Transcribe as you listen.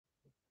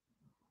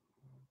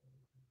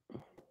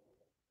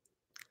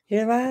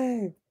You're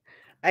live.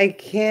 I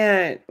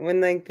can't. When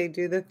like they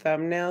do the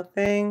thumbnail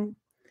thing,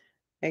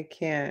 I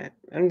can't.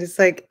 I'm just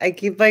like I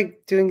keep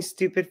like doing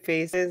stupid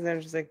faces and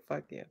I'm just like,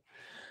 fuck you.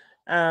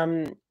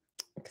 Um,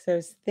 because I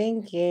was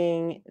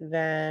thinking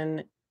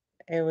then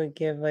it would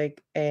give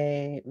like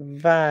a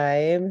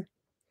vibe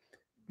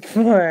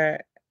for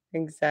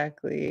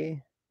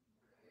exactly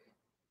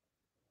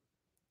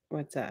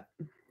what's up.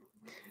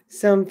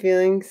 So I'm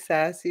feeling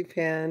sassy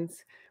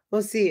pants.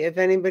 We'll see if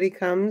anybody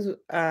comes.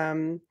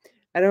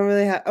 I don't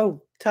really have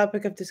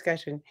topic of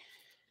discussion.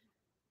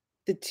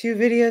 The 2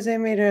 videos I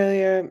made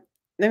earlier,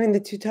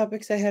 the 2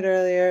 topics I had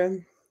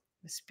earlier,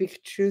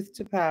 speak truth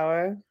to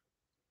power.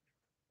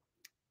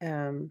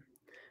 Um,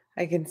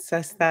 I can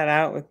suss that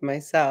out with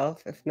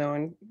myself if no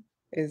one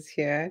is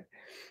here.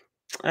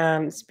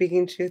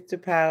 Speaking truth to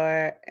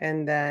power,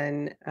 and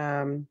then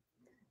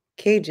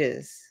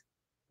cages.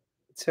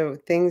 So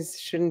things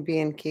shouldn't be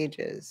in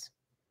cages.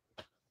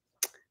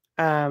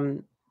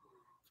 Um,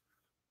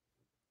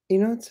 you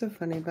know what's so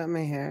funny about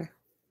my hair?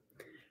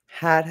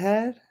 Hat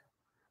head,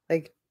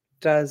 like,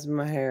 does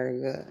my hair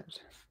good.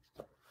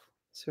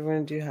 So we're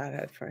gonna do hat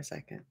head for a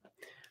second.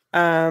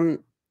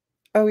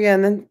 Oh yeah,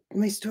 and then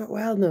my Stuart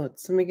Wilde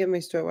notes. Let me get my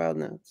Stuart Wilde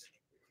notes.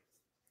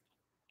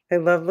 I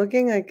love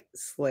looking like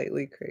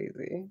slightly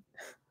crazy.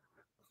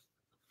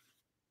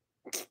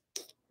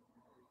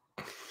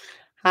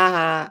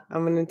 Haha,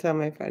 I'm gonna tell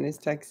my friend who's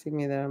texting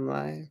me that I'm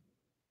live.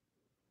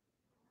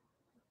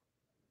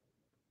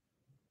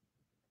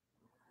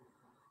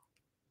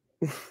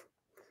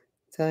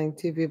 Telling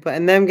 2 people,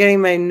 and then I'm getting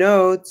my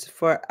notes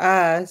for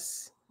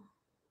us.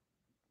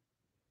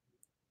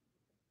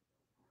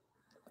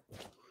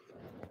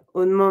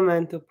 Un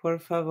momento, por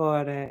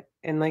favore.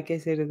 And like I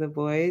say to the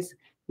boys,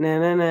 na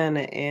na na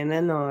na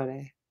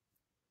enanore.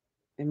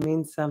 It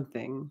means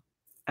something.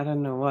 I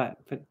don't know what,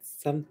 but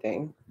it's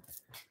something.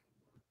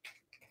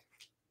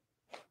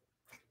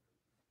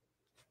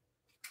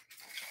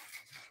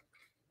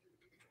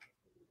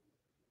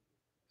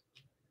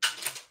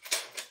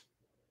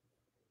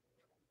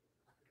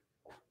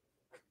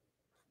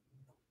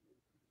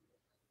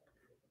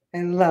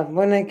 I love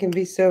when I can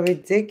be so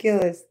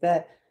ridiculous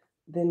that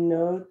the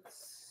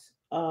notes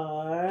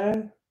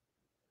are.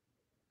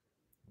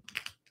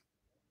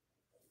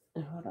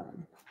 Hold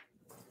on.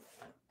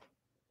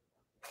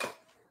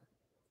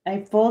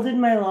 I folded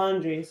my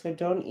laundry, so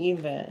don't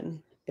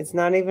even. It's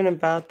not even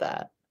about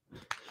that.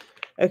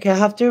 Okay, I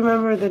have to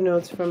remember the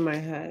notes from my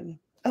head.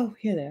 Oh,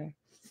 here they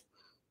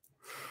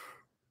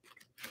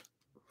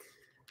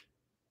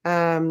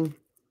are.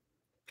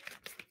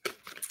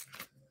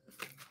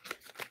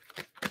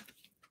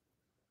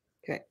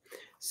 Okay,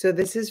 so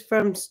this is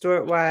from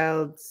Stuart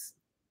Wilde's.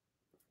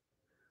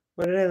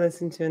 What did I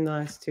listen to in the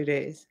last 2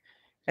 days?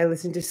 I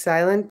listened to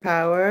Silent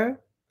Power,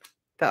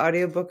 the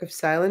audiobook of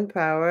Silent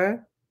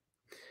Power.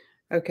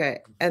 Okay,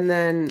 and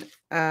then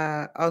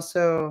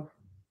also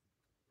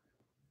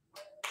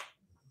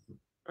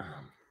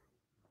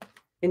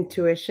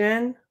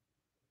Intuition.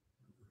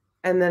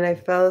 And then I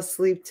fell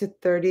asleep to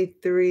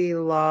 33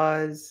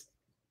 Laws,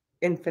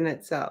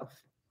 Infinite Self.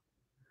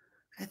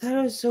 I thought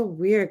it was so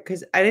weird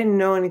because I didn't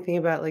know anything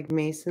about like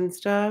Mason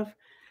stuff.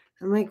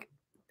 I'm like,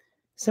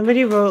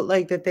 somebody wrote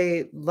like that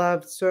they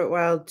loved Stuart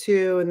Wilde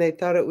too, and they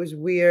thought it was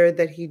weird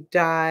that he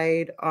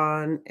died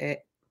on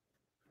it.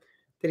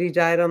 That he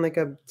died on like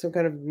some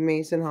kind of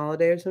Mason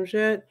holiday or some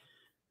shit.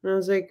 And I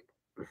was like,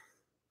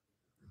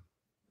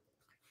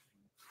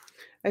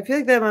 I feel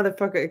like that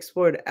motherfucker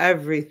explored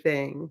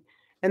everything.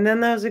 And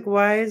then I was like,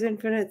 why is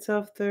Infinite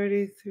Self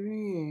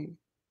 33?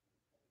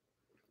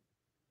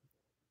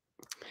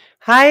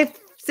 Hi,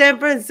 San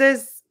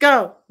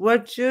Francisco.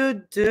 What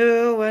you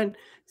doing?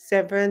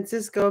 San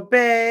Francisco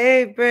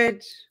Bay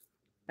Bridge.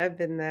 I've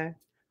been there.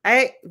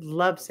 I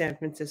love San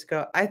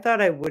Francisco. I thought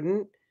I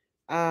wouldn't.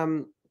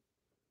 Um,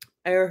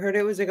 I heard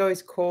it was like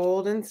always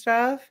cold and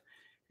stuff.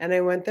 And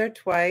I went there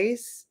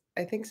twice.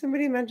 I think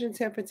somebody mentioned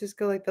San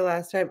Francisco like the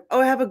last time.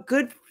 Oh, I have a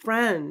good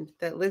friend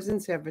that lives in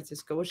San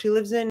Francisco. Well, she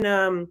lives in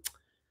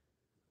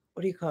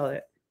what do you call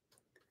it?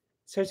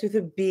 Starts with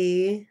a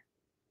B.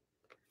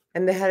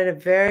 And they had a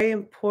very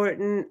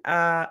important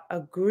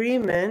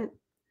agreement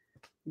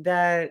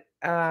that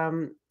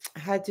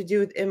had to do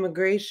with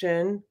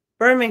immigration.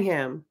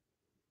 Birmingham.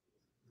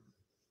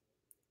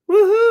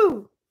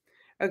 Woohoo!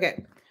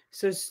 Okay,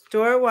 so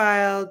Stuart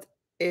Wilde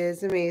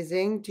is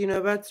amazing. Do you know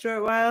about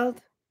Stuart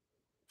Wilde?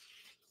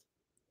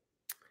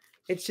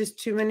 It's just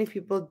too many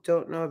people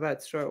don't know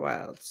about Stuart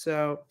Wilde.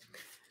 So,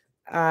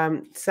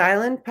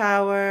 Silent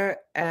Power,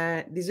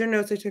 and these are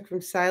notes I took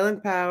from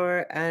Silent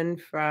Power and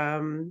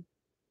from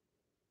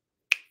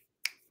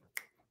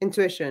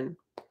Intuition.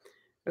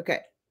 Okay.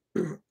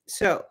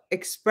 So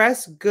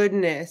express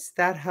goodness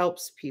that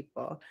helps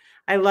people.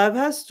 I love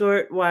how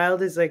Stuart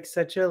Wilde is like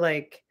such a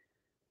like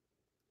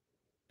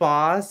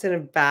boss and a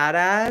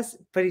badass,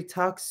 but he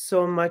talks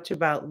so much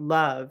about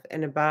love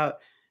and about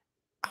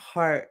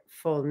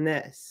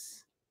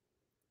heartfulness.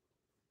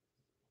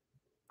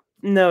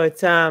 No,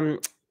 it's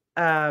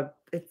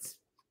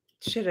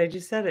shit, I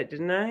just said it,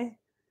 didn't I?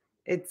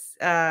 It's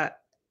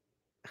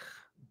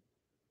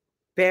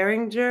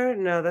Beringer?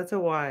 No, that's a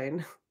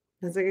wine.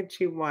 That's like a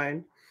cheap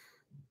wine.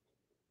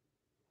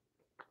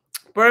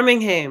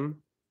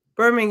 Birmingham.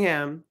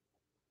 Birmingham.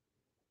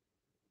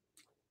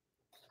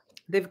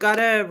 They've got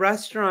a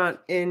restaurant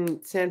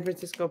in San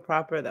Francisco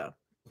proper though.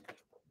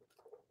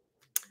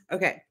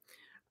 Okay.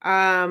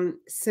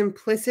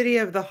 Simplicity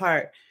of the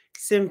heart.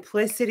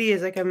 Simplicity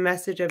is like a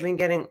message I've been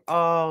getting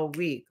all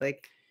week.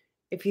 Like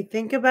if you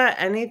think about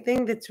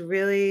anything that's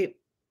really,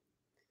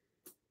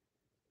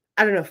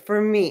 I don't know,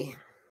 for me,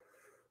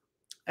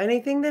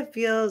 anything that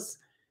feels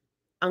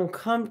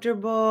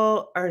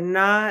uncomfortable or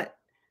not,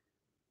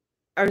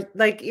 or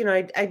like,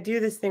 I do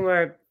this thing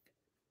where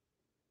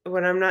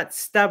when I'm not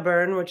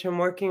stubborn, which I'm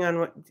working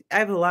on, I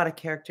have a lot of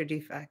character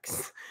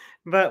defects,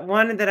 but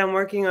one that I'm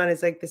working on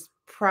is like this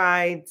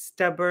pride,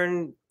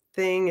 stubborn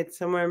thing. It's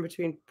somewhere in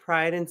between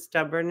pride and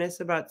stubbornness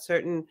about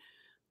certain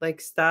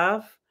like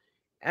stuff.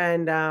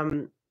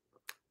 And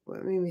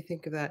what made me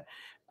think of that?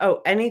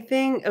 Oh,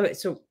 anything. Okay,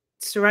 so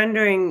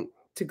surrendering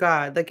to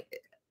God, like,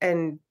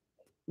 and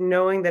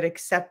knowing that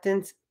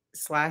acceptance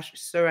slash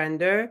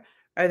surrender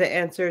are the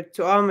answer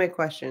to all my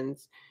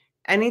questions.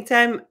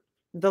 Anytime,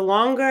 the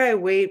longer I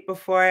wait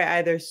before I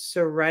either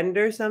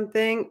surrender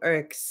something or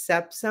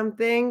accept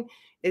something,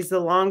 is the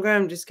longer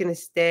I'm just going to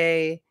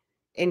stay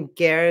in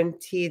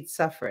guaranteed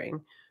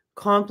suffering,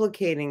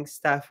 complicating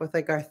stuff with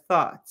like our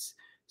thoughts.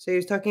 So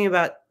you're talking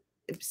about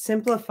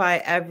simplify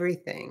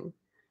everything.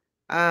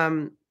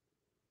 Um,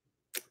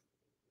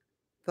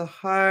 the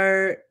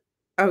heart,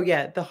 oh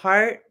yeah, the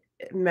heart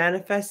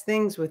manifests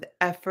things with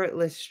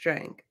effortless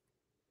strength.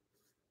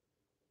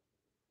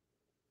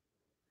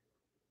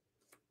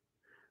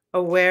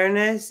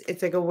 Awareness,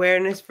 it's like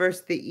awareness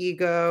versus the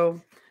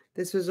ego.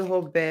 This was a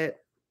whole bit.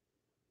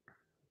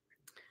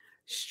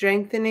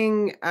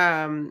 Strengthening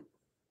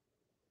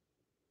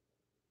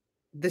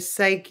the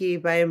psyche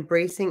by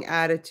embracing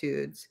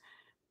attitudes.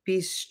 Be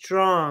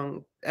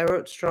strong. I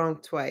wrote strong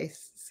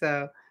twice,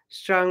 so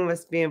strong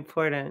must be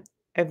important.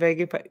 I beg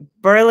your pardon.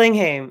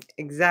 Burlingham,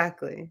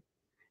 exactly.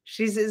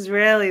 She's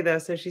Israeli though,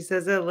 so she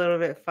says it a little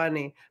bit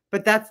funny.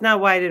 But that's not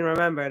why I didn't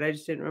remember it. I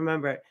just didn't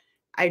remember it.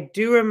 I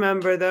do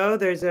remember though,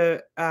 there's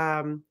a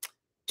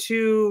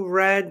two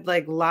red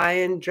like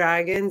lion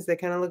dragons. They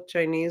kind of look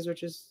Chinese,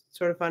 which is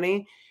sort of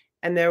funny.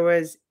 And there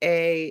was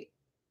a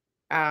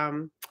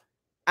um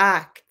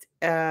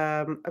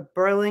a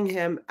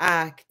Burlingham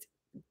act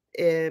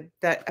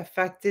that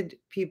affected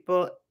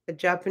people,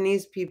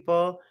 Japanese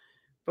people,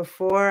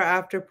 before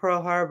after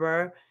Pearl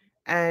Harbor,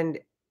 and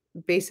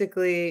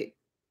basically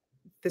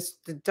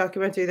the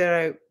documentary that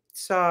I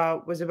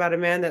saw was about a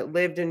man that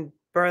lived in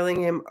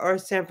Burlingame or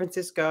San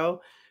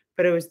Francisco,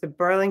 but it was the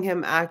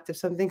Burlingame Act of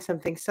something,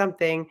 something,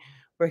 something,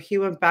 where he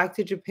went back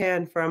to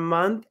Japan for a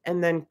month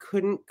and then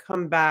couldn't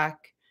come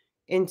back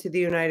into the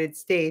United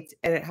States.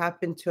 And it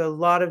happened to a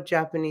lot of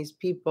Japanese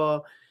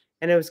people.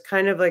 And it was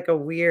kind of like a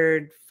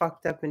weird,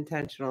 fucked up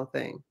intentional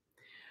thing.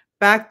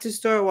 Back to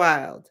Stuart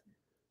Wilde.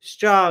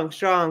 Strong,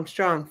 strong,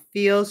 strong.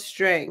 Feel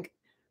strength.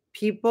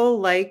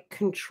 People like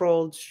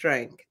controlled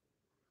strength.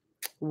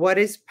 What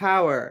is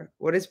power?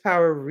 What is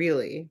power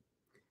really?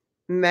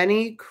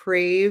 Many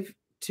crave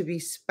to be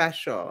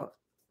special.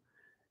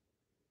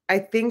 I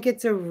think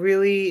it's a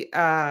really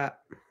I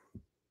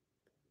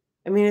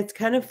mean, it's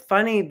kind of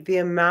funny the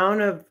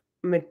amount of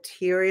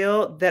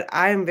material that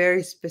I am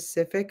very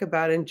specific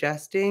about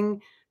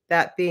ingesting,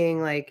 that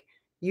being like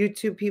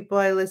YouTube people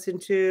I listen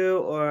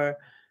to or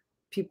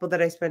people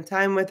that I spend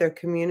time with or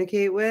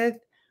communicate with,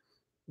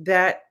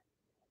 that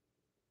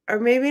are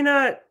maybe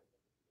not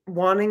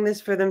wanting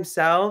this for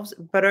themselves,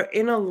 but are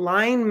in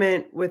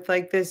alignment with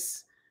like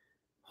this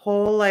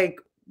whole like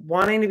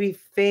wanting to be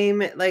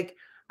famous. Like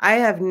I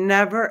have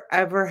never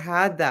ever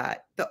had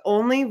that. The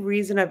only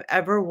reason I've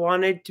ever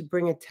wanted to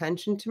bring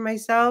attention to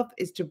myself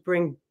is to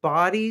bring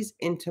bodies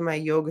into my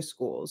yoga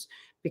schools,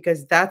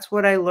 because that's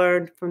what I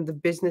learned from the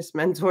business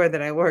mentor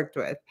that I worked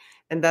with.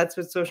 And that's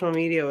what social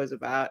media was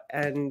about,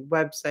 and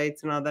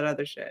websites and all that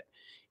other shit.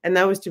 And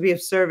that was to be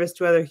of service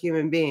to other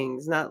human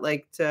beings, not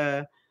like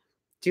to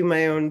do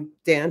my own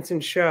dance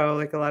and show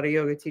like a lot of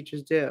yoga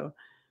teachers do.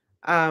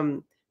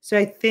 So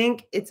I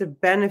think it's a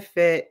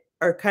benefit,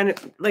 or kind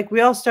of like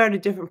we all start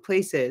at different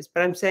places,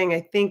 but I'm saying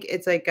I think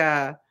it's like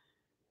a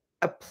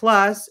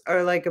plus,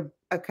 or like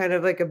a kind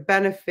of like a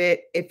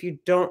benefit if you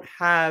don't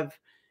have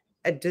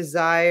a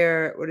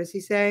desire. What does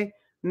he say?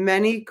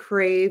 Many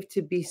crave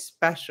to be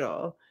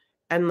special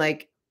and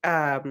like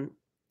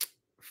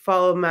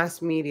follow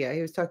mass media.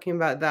 He was talking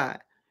about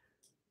that.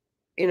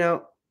 You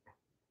know,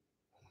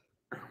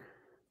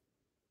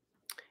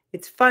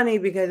 it's funny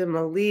because I'm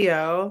a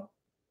Leo.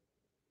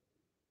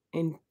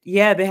 And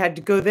yeah, they had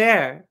to go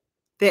there.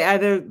 They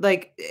either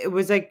like it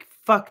was like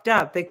fucked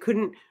up. They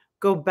couldn't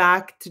go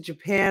back to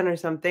Japan or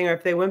something, or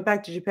if they went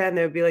back to Japan,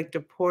 they would be like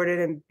deported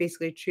and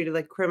basically treated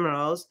like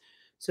criminals.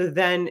 So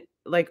then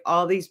like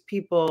all these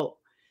people,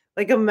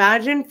 like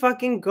imagine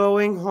fucking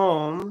going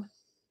home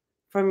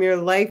from your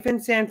life in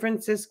San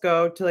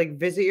Francisco to like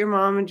visit your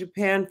mom in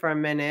Japan for a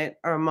minute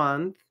or a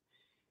month,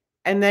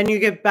 And then you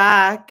get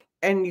back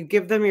and you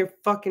give them your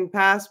fucking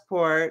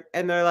passport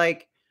and they're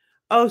like,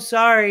 "Oh,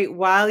 sorry,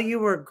 while you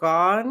were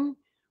gone,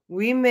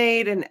 we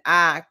made an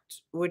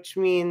act, which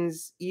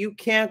means you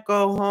can't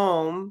go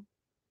home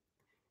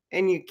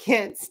and you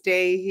can't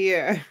stay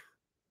here."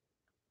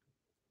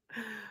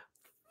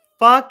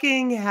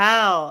 Fucking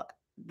hell.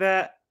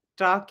 The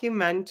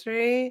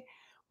documentary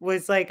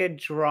was like a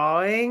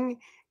drawing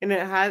and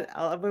it had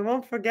we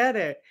won't forget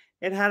it.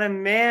 It had a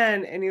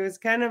man and he was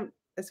kind of,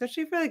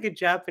 especially for like a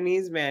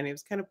Japanese man, he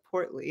was kind of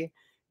portly.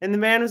 And the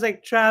man was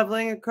like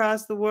traveling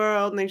across the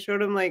world and they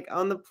showed him like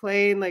on the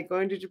plane, like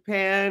going to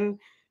Japan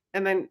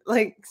and then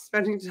like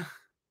spending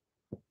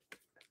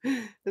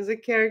time as a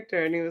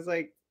character and he was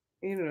like,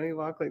 he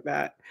walked like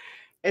that.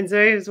 And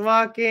so he was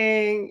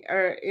walking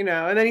or,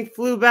 and then he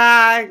flew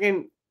back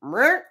and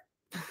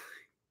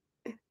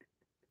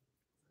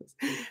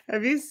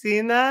have you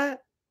seen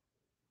that?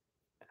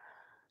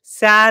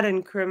 Sad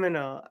and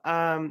criminal.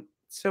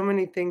 So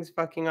many things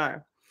fucking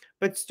are.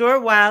 But Stuart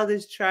Wilde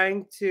is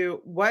trying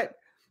to, what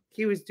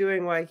he was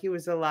doing while he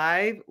was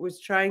alive was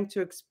trying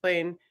to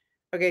explain.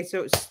 Okay,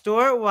 so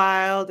Stuart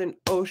Wilde and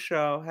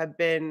Osho have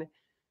been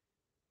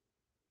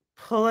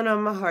pulling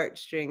on my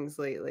heartstrings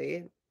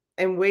lately.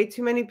 And way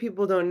too many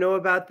people don't know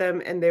about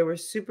them. And they were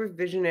super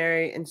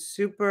visionary and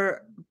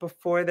super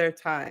before their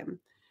time.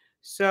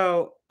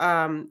 So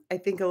I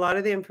think a lot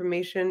of the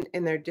information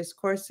in their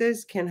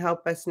discourses can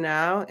help us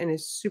now and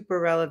is super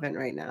relevant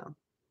right now.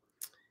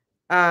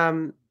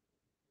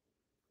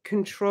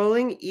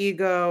 Controlling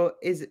ego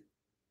is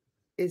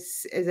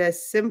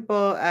as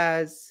simple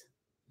as,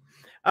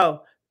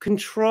 oh,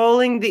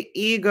 controlling the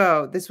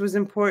ego. This was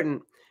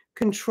important.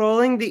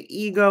 Controlling the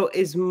ego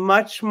is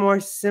much more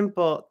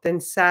simple than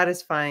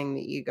satisfying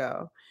the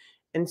ego.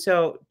 And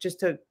so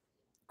just a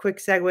quick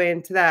segue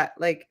into that,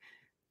 like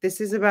this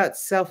is about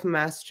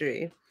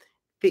self-mastery.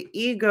 The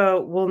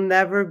ego will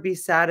never be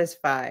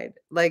satisfied.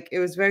 Like it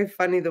was very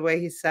funny the way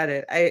he said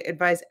it. I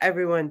advise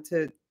everyone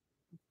to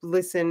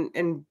listen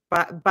and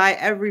buy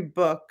every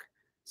book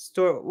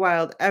Stuart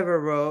Wilde ever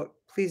wrote.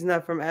 Please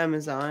not from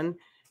Amazon.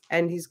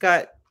 And he's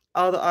got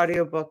all the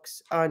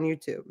audiobooks on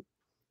YouTube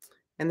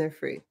and they're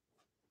free.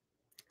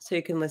 So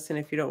you can listen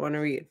if you don't want to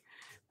read.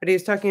 But he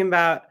was talking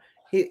about,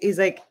 he's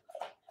like,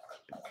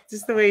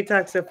 just the way he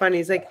talks so funny.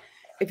 He's like,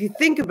 if you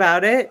think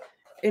about it,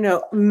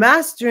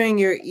 mastering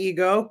your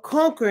ego,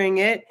 conquering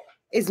it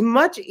is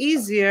much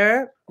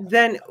easier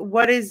than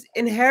what is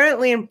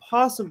inherently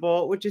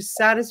impossible, which is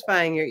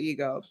satisfying your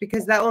ego,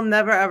 because that will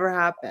never ever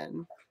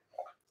happen.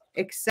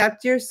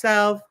 Accept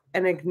yourself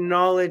and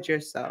acknowledge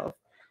yourself.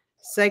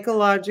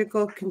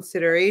 Psychological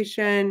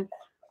consideration,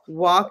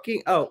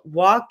 walking. Oh,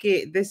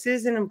 walking. This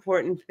is an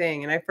important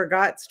thing. And I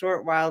forgot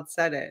Stuart Wilde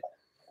said it.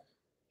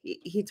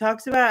 He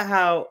talks about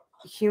how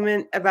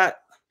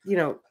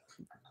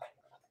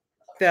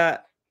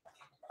the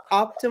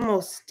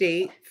optimal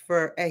state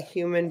for a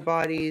human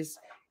body's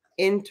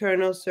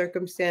internal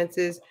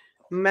circumstances,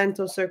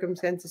 mental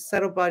circumstances,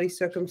 subtle body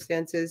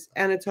circumstances,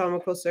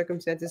 anatomical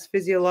circumstances,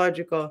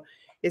 physiological,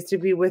 is to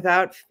be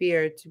without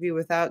fear, to be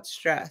without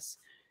stress.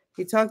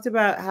 He talked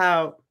about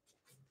how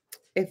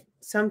if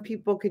some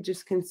people could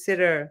just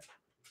consider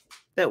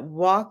that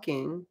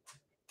walking,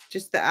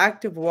 just the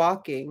act of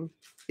walking,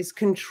 is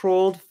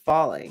controlled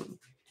falling.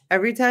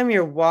 Every time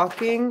you're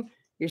walking,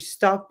 you're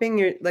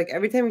stopping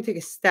every time you take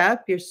a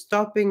step, you're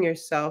stopping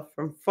yourself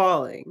from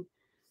falling.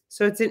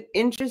 So it's an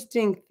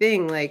interesting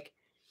thing. Like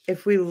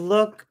if we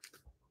look,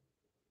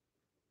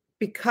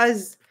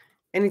 because,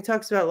 and he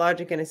talks about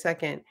logic in a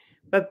second,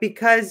 but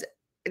because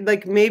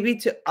like maybe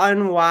to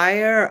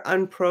unwire or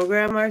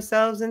unprogram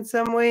ourselves in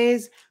some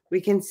ways, we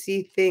can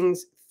see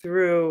things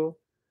through.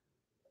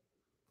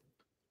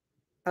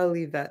 I'll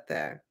leave that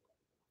there.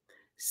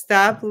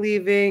 Stop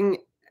leaving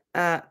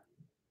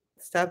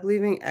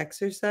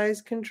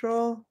exercise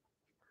control.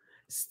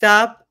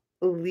 Stop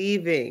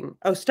leaving.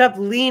 Oh, stop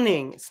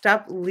leaning.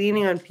 Stop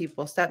leaning on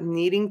people. Stop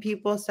needing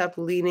people. Stop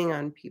leaning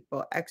on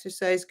people.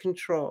 Exercise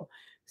control.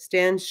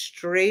 Stand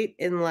straight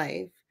in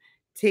life.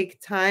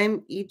 Take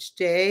time each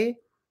day.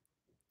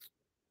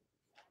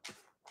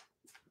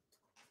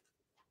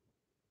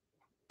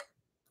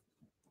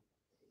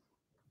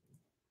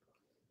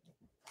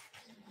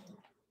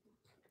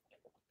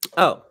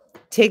 Oh,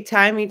 take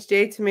time each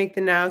day to make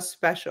the now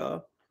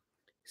special.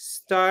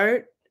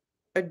 Start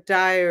a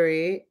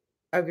diary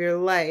of your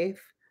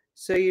life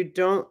so you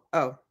don't,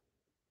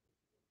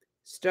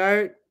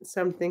 start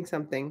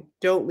something.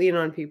 Don't lean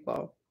on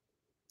people.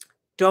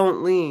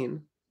 Don't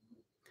lean.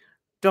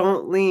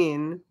 Don't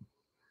lean.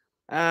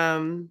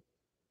 Oh,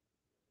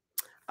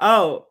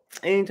 and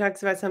he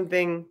talks about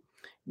something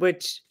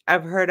which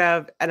I've heard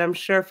of, and I'm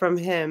sure from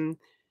him.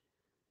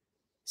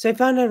 So I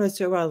found out about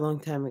Stuart Wilde a long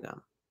time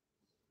ago.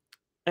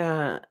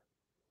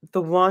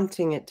 The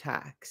wanting it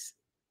tax.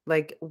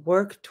 Like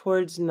work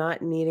towards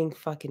not needing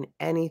fucking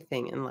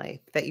anything in life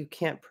that you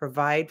can't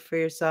provide for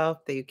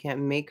yourself, that you can't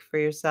make for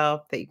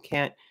yourself, that you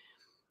can't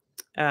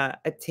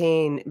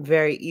attain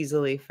very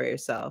easily for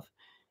yourself.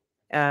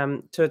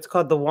 So it's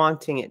called the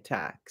wanting it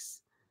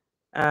tax.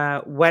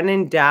 When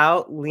in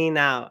doubt, lean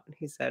out.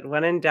 He said,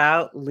 when in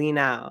doubt, lean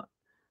out.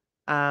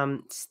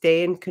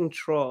 Stay in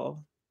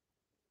control.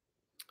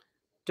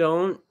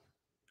 Don't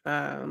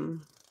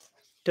um,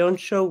 don't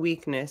show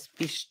weakness.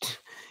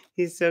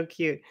 He's so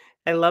cute.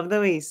 I love the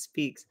way he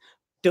speaks.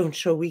 Don't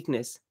show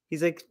weakness.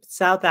 He's like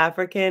South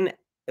African.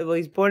 Well,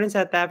 he's born in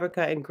South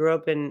Africa and grew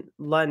up in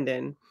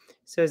London,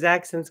 so his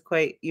accent's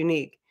quite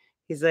unique.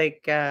 He's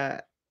like,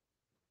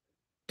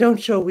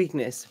 don't show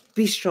weakness.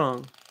 Be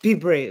strong. Be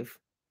brave.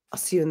 I'll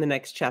see you in the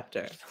next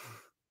chapter.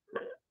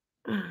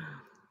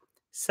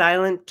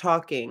 Silent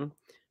talking.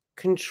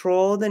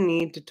 Control the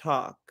need to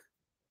talk.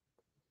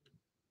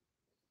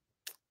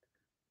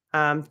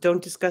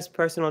 Don't discuss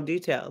personal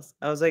details.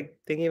 I was like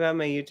thinking about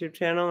my YouTube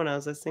channel when I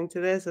was listening to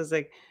this. I was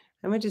like,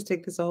 I might just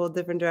take this a whole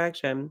different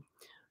direction.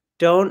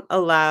 Don't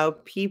allow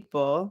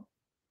people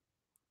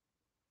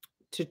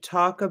to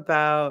talk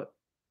about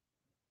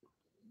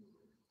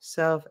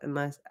self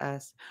unless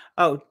asked.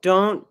 Oh,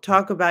 don't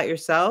talk about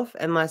yourself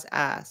unless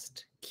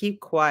asked. Keep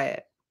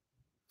quiet.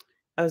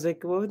 I was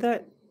like, what would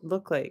that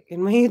look like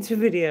in my YouTube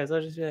videos?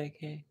 I'll just be like,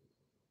 hey.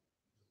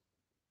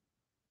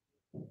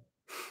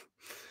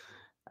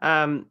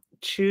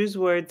 Choose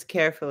words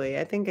carefully.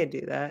 I think I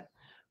do that.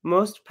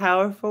 Most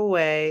powerful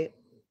way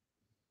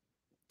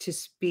to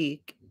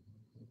speak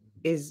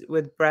is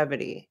with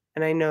brevity.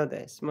 And I know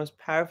this. Most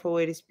powerful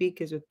way to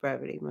speak is with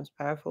brevity. Most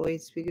powerful way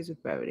to speak is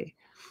with brevity.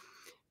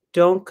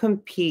 Don't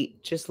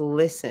compete, just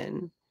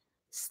listen.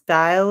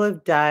 Style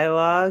of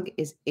dialogue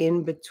is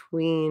in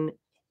between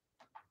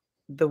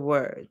the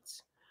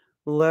words.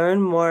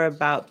 Learn more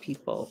about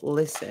people.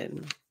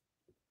 Listen.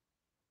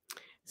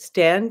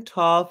 Stand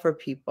tall for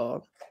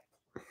people.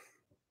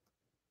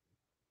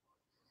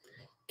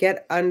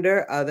 Get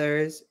under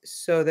others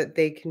so that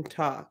they can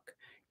talk.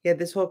 Yeah,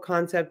 this whole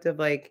concept of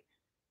like,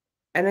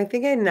 and I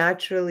think I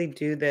naturally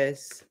do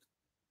this.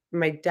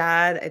 My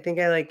dad, I think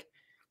I like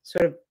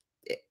sort of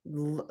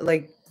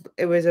like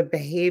it was a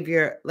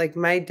behavior. Like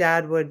my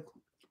dad would,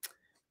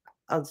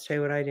 I'll just tell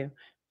you what I do.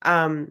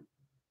 Um,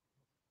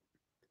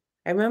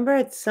 I remember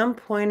at some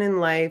point in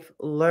life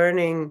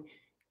learning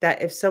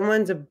that if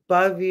someone's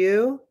above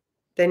you,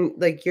 then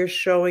like you're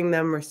showing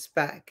them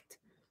respect.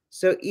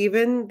 So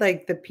even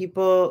like the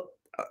people,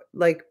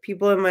 like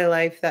people in my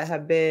life that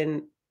have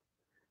been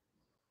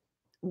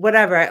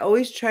whatever, I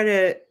always try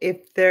to,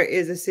 if there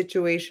is a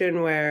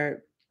situation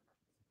where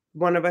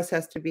one of us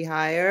has to be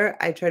higher,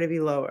 I try to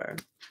be lower.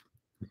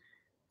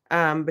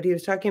 But he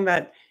was talking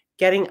about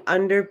getting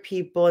under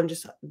people and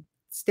just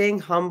staying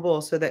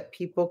humble so that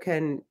people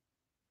can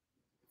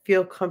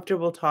feel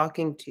comfortable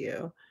talking to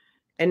you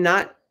and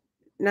not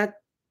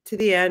to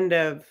the end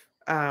of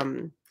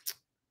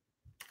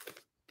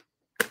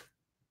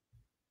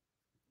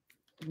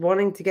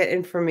wanting to get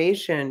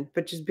information,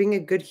 but just being a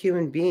good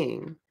human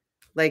being,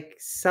 like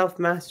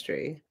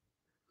self-mastery.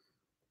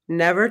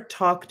 Never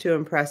talk to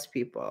impress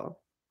people.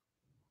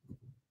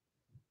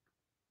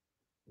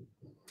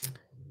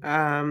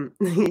 Well,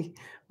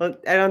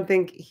 I don't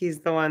think he's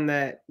the one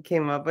that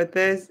came up with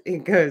this. He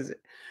goes,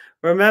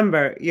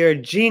 remember, you're a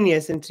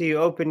genius until you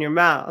open your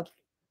mouth.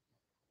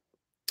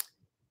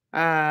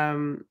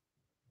 Um,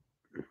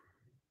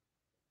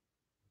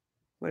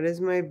 what is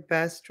my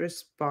best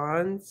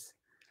response?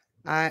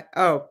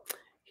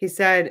 He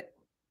said,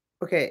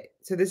 okay,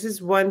 so this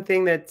is one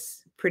thing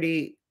that's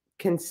pretty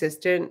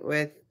consistent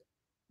with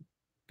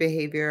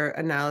behavior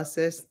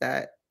analysis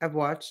that I've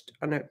watched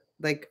on a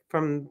like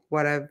from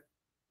what I've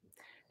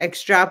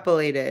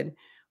extrapolated.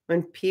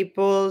 When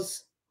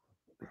people's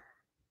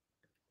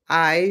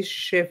eyes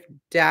shift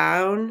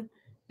down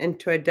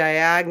into a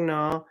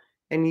diagonal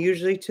and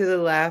usually to the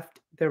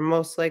left, they're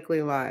most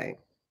likely lying.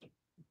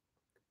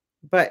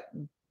 But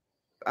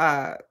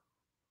uh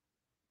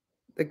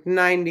like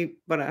 90,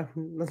 but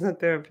let's not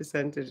throw a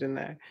percentage in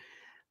there.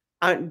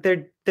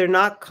 They're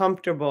not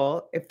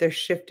comfortable if they're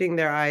shifting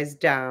their eyes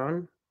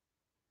down.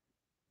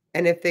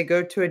 And if they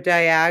go to a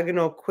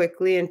diagonal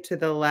quickly and to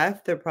the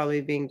left, they're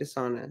probably being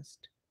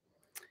dishonest.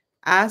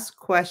 Ask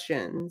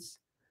questions,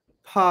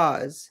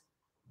 pause,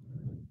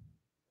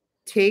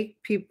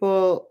 take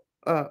people,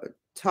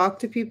 talk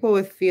to people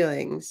with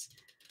feelings.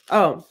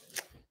 Oh,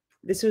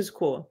 this was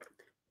cool.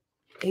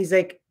 He's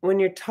like, when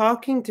you're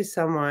talking to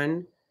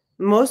someone,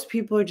 most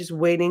people are just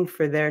waiting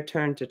for their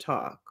turn to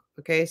talk.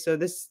 Okay, so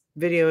this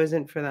video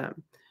isn't for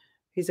them.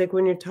 He's like,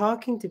 when you're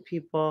talking to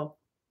people,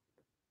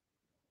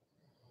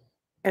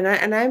 and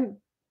I'm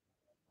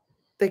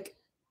like,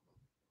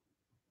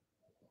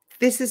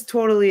 this is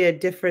totally a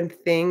different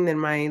thing than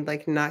my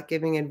like not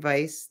giving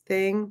advice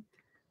thing.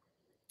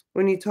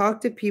 When you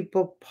talk to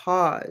people,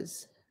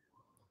 pause,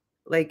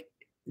 like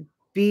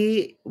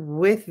be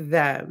with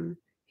them.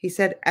 He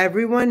said,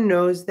 everyone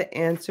knows the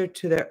answer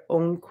to their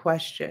own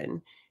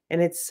question.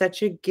 And it's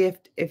such a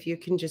gift if you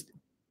can just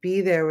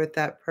be there with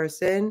that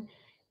person.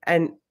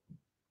 And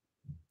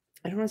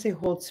I don't want to say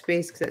hold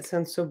space because that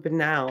sounds so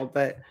banal,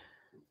 but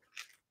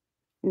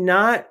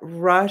not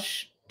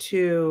rush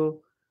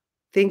to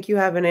think you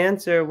have an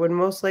answer when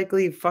most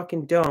likely you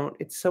fucking don't.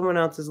 It's someone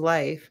else's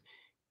life.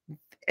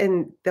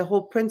 and the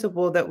whole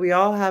principle that we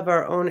all have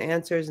our own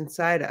answers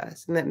inside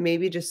us, and that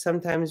maybe just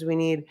sometimes we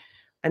need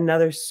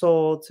another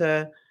soul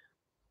to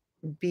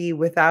be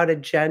without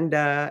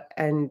agenda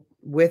and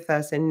with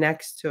us and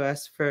next to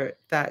us for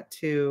that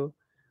to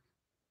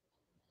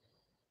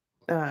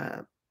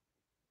uh,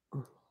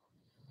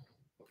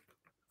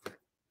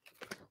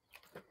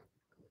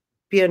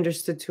 be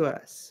understood to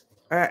us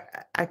or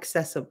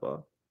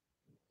accessible.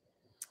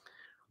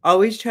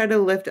 Always try to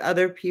lift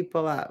other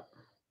people up.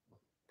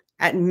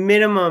 At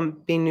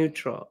minimum, be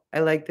neutral. I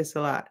like this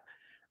a lot.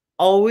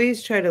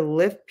 Always try to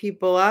lift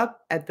people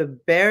up. At the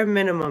bare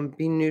minimum,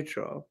 be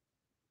neutral.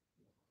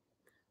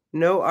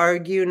 No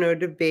argue, no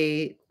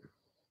debate.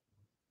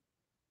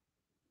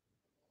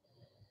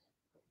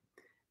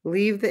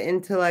 Leave the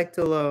intellect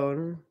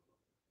alone.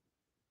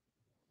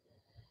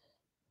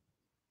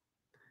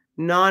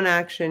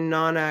 Non-action,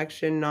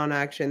 non-action,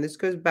 non-action. This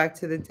goes back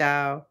to the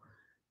Tao.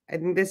 I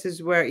think this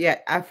is where, yeah,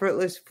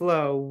 effortless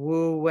flow,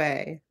 Wu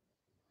Wei.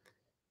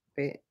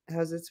 Wait,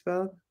 how's it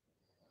spelled?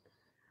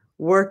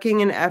 Working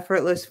in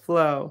effortless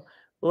flow.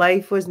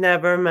 Life was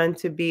never meant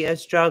to be a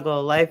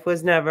struggle. Life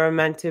was never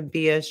meant to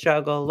be a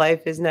struggle.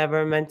 Life is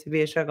never meant to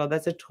be a struggle.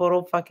 That's a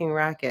total fucking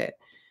racket.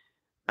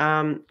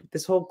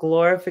 This whole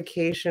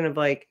glorification of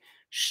like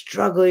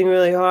struggling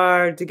really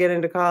hard to get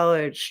into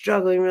college,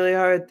 struggling really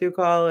hard through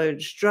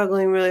college,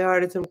 struggling really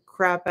hard at some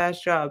crap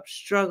ass job,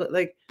 struggle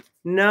like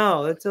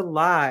no, it's a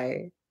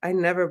lie. I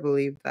never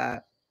believed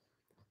that.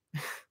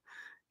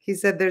 He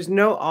said there's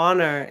no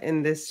honor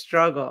in this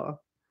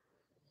struggle.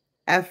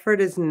 Effort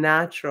is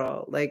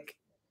natural, like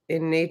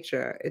in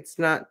nature. It's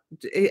not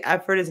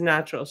effort is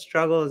natural,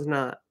 struggle is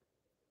not.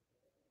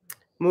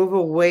 Move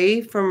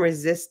away from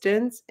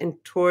resistance and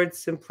towards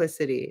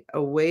simplicity.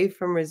 Away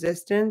from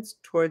resistance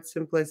towards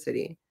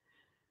simplicity.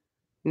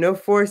 No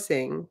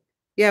forcing.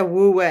 Yeah,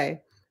 Wu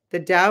Wei. The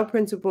Tao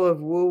principle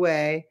of Wu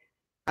Wei.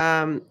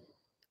 Um,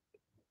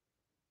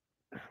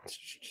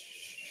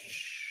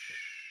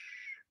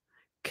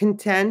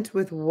 content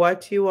with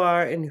what you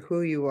are and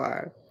who you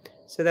are.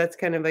 So that's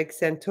kind of like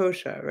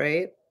Santosha,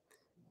 right?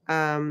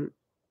 Yamas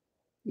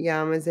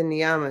and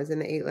niyamas in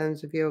the 8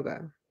 limbs of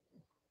yoga.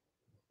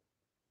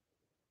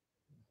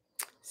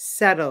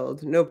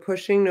 Settled, no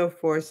pushing, no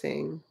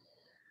forcing.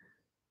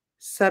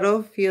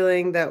 Subtle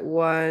feeling that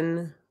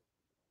one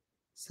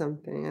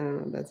something, I don't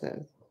know what that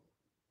says.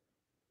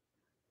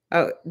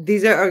 Oh,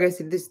 these are okay.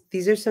 So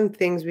these are some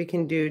things we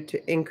can do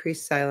to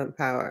increase silent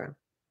power.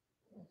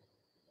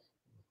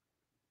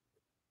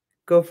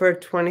 Go for a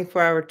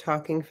 24-hour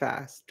talking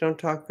fast. Don't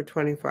talk for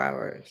 24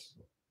 hours.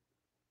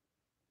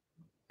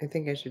 I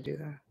think I should do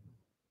that.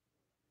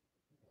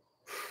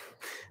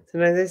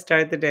 Sometimes I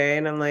start the day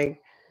and I'm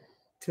like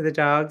to the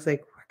dogs,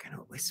 like, we're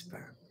gonna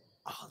whisper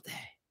all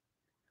day.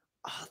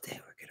 All day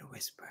we're gonna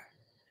whisper.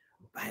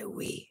 By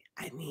we,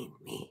 I mean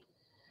me.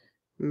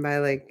 And by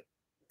like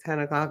 10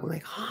 o'clock, I'm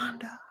like,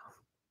 Honda.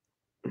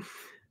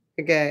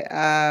 Okay,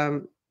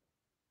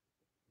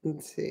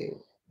 let's see.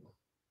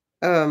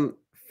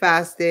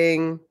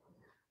 Fasting,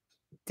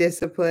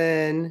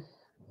 discipline,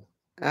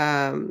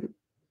 um,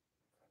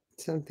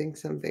 something,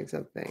 something,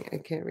 something. I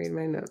can't read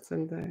my notes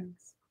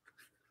sometimes.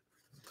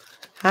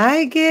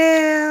 Hi,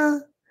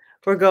 Gail.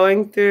 We're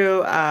going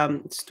through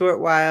Stuart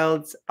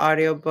Wilde's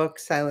audiobook,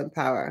 Silent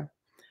Power.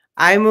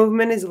 Eye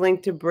movement is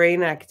linked to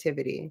brain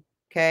activity.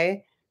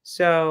 Okay.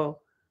 So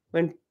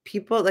when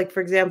people, like,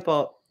 for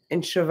example, in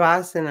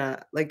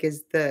Shavasana, like,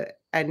 is the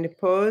end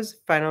pose,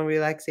 final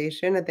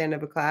relaxation at the end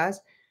of a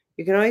class,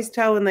 you can always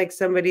tell when, like,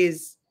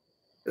 somebody's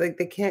like,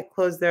 they can't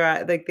close their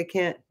eye, like, they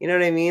can't, you know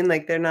what I mean?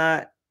 Like, they're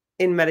not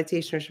in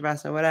meditation or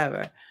Shavasana,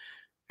 whatever.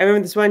 I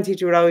remember this one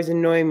teacher would always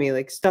annoy me,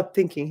 like, stop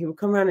thinking. He would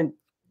come around and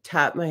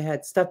tap my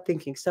head, stop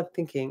thinking, stop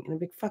thinking. And I'd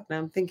be like, fuck, now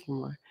I'm thinking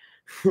more.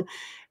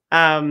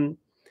 um,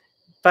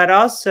 but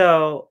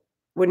also,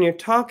 when you're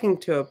talking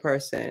to a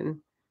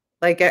person,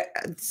 like,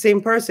 same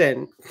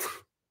person,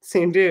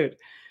 same dude,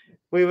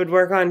 we would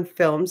work on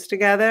films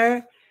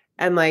together,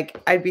 and,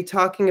 like, I'd be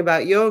talking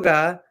about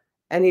yoga,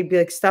 and he'd be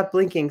like, "Stop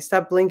blinking,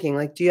 stop blinking.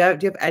 Like, do you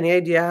have any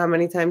idea how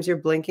many times you're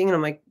blinking?" And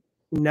I'm like,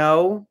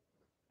 "No.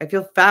 I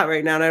feel fat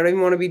right now, and I don't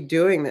even wanna be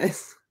doing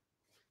this."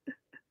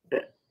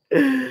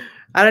 I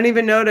don't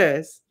even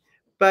notice,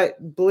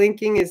 but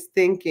blinking is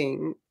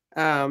thinking.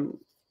 Um,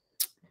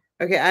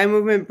 okay, eye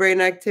movement, brain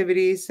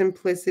activity,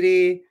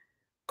 simplicity,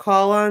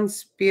 call on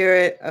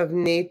spirit of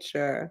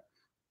nature,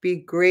 be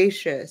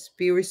gracious,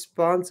 be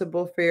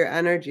responsible for your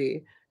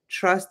energy,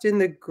 trust in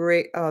the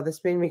great. Oh,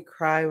 this made me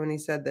cry when he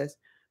said this.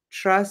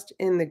 Trust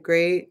in the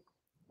great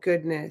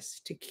goodness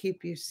to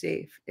keep you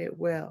safe. It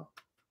will.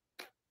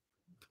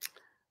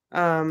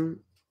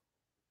 Um,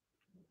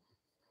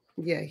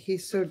 yeah,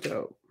 he's so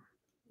dope.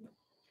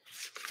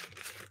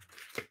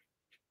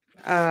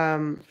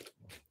 Um,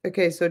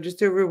 okay, so just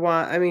to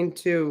rewind, I mean,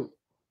 to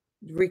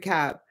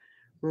recap,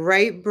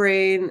 right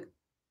brain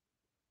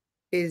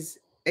is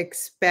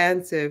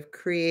expansive,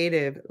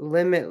 creative,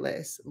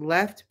 limitless.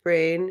 Left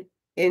brain,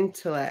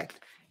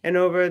 intellect. And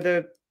over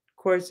the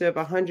course of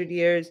 100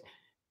 years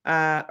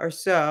or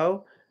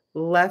so,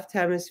 left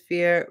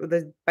hemisphere,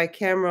 the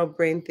bicameral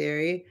brain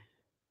theory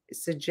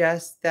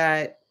suggests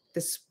that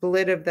the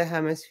split of the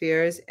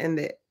hemispheres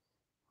and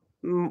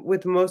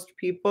with most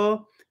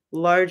people,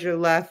 larger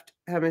left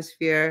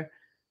hemisphere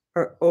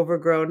are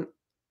overgrown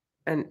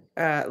and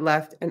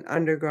left and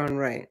undergrown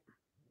right.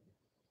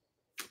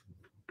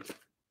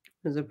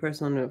 There's a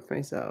personal note for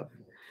myself.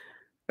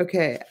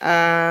 Okay.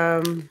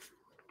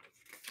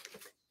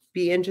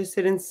 Be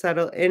interested in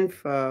subtle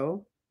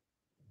info.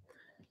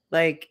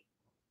 Like,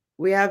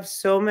 we have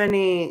so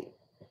many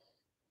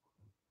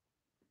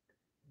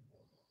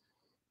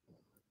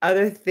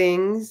other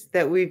things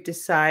that we've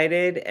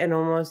decided, and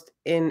almost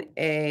in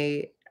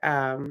a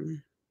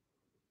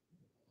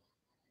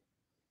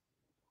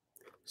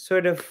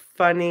sort of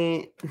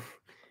funny,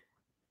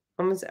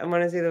 almost, I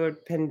want to say the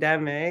word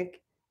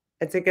pandemic.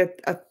 It's like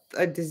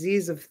a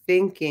disease of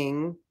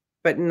thinking,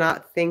 but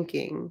not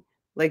thinking,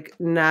 like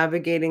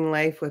navigating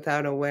life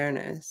without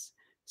awareness.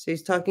 So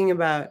he's talking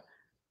about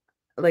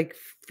like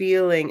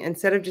feeling,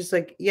 instead of just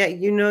like, yeah,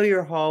 you know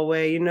your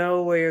hallway, you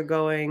know where you're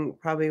going,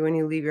 probably when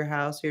you leave your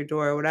house, your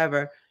door, or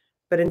whatever.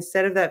 But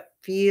instead of that,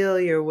 feel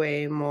your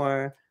way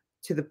more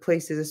to the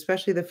places,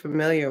 especially the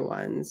familiar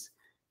ones,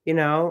 you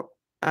know?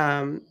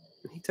 Um,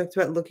 he talked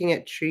about looking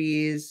at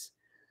trees,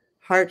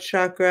 heart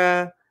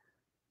chakra.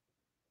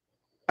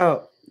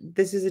 Oh,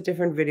 this is a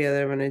different video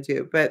that I'm going to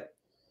do, but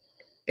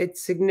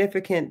it's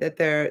significant that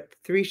there are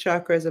three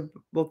chakras,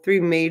 well, three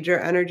major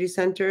energy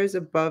centers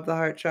above the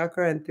heart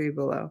chakra and three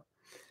below.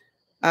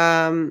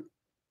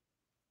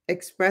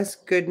 Express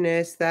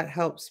goodness, that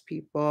helps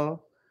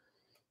people.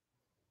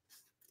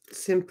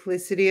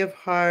 Simplicity of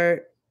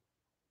heart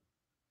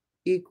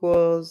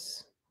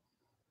equals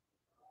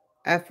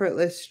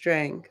effortless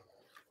strength.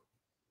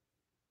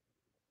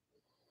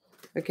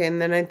 Okay,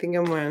 and then I think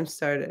I'm where I'm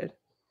started.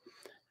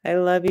 I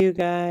love you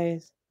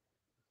guys.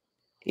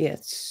 Yeah,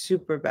 it's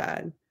super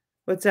bad.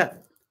 What's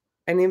up?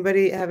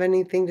 Anybody have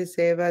anything to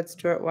say about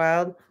Stuart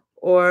Wilde?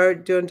 Or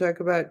don't talk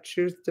about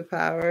truth to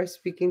power,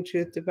 speaking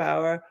truth to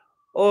power,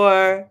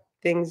 or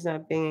things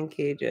not being in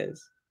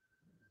cages?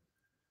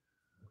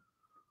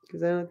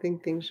 Because I don't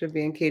think things should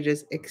be in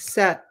cages,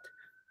 except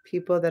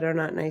people that are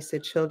not nice to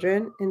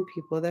children and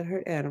people that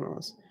hurt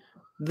animals.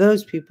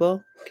 Those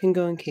people can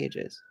go in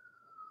cages.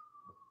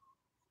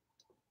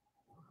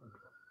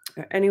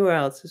 Or anywhere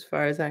else as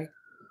far as I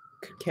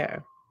could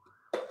care.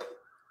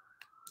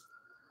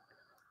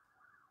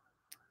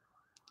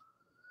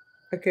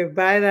 Okay,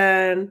 bye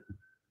then.